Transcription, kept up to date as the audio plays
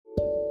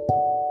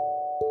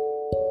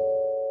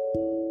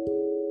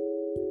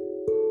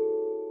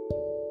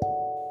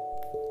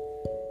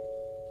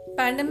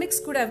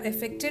pandemics could have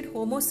affected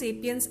Homo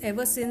sapiens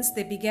ever since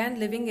they began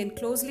living in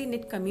closely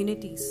knit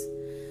communities.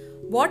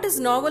 What is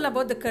novel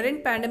about the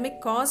current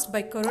pandemic caused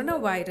by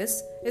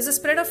coronavirus is the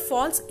spread of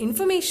false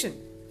information.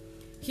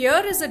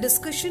 Here is a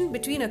discussion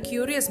between a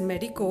curious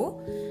medico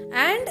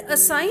and a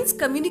science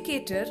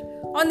communicator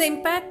on the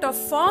impact of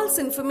false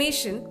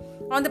information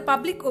on the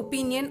public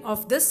opinion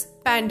of this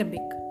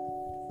pandemic.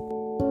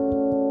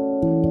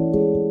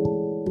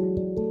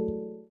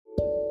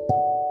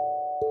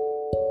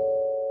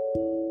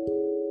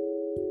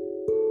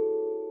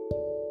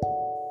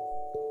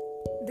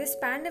 This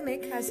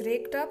pandemic has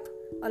raked up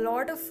a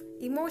lot of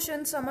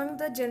emotions among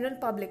the general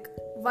public.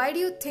 Why do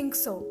you think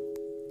so?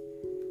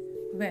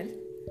 Well,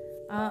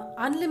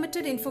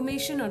 unlimited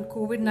information on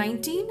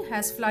COVID-19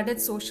 has flooded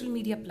social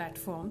media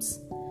platforms,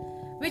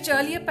 which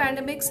earlier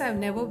pandemics have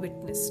never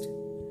witnessed.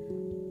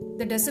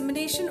 The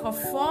dissemination of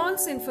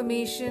false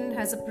information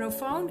has a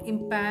profound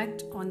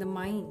impact on the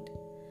mind.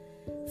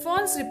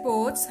 False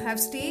reports have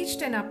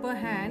staged an upper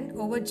hand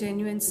over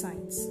genuine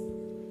science.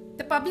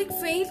 The public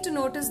failed to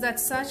notice that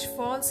such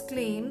false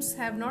claims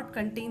have not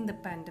contained the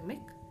pandemic.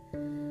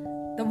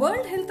 The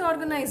World Health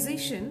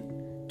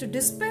Organization, to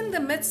dispel the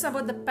myths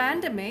about the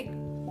pandemic,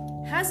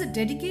 has a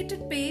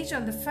dedicated page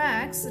on the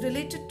facts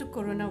related to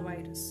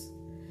coronavirus.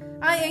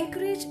 I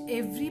encourage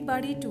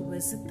everybody to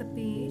visit the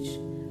page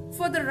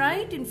for the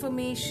right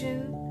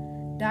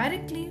information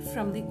directly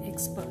from the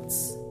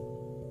experts.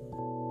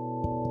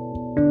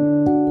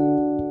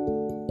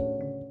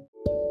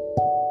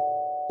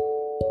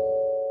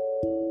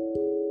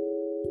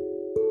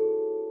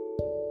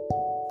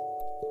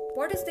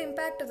 What is the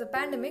impact of the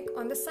pandemic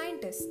on the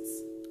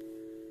scientists?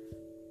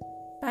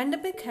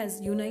 Pandemic has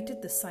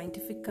united the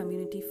scientific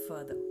community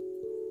further.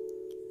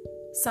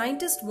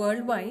 Scientists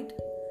worldwide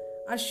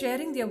are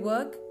sharing their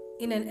work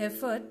in an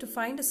effort to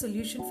find a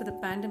solution for the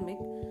pandemic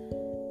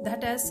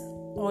that has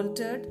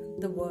altered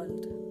the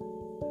world.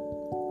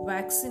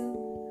 Vaccine,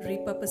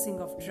 repurposing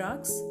of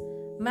drugs,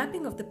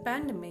 mapping of the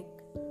pandemic,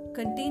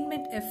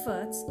 containment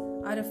efforts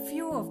are a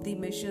few of the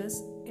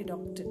measures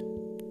adopted.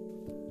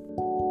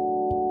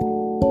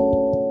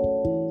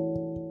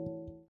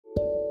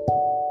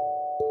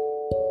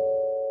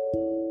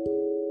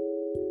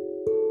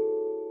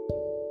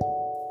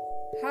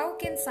 How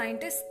can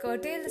scientists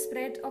curtail the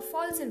spread of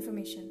false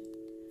information?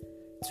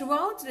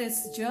 Throughout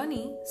its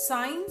journey,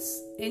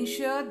 science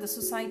ensured the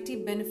society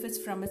benefits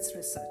from its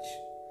research.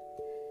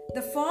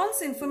 The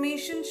false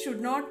information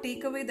should not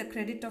take away the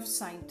credit of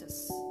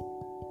scientists.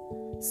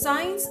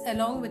 Science,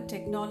 along with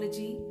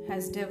technology,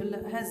 has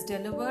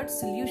delivered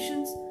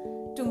solutions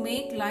to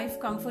make life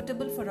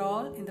comfortable for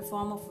all in the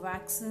form of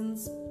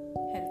vaccines,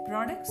 health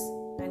products,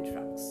 and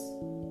drugs.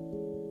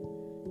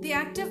 The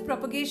active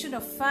propagation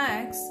of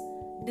facts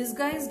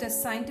disguised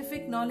as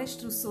scientific knowledge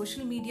through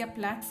social media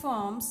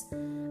platforms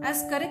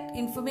as correct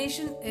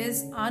information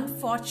is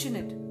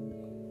unfortunate.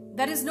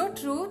 There is no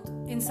truth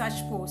in such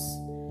posts.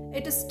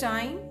 It is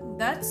time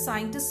that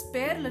scientists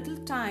spare little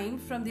time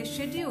from their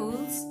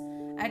schedules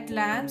at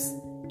labs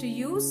to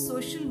use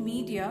social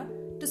media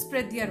to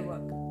spread their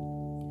work.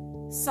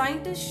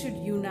 Scientists should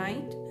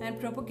unite and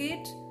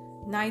propagate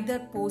neither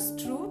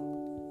post-truth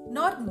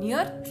nor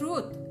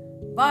near-truth,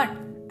 but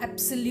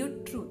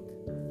absolute truth,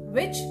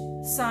 which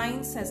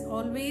science has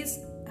always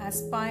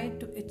aspired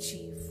to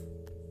achieve.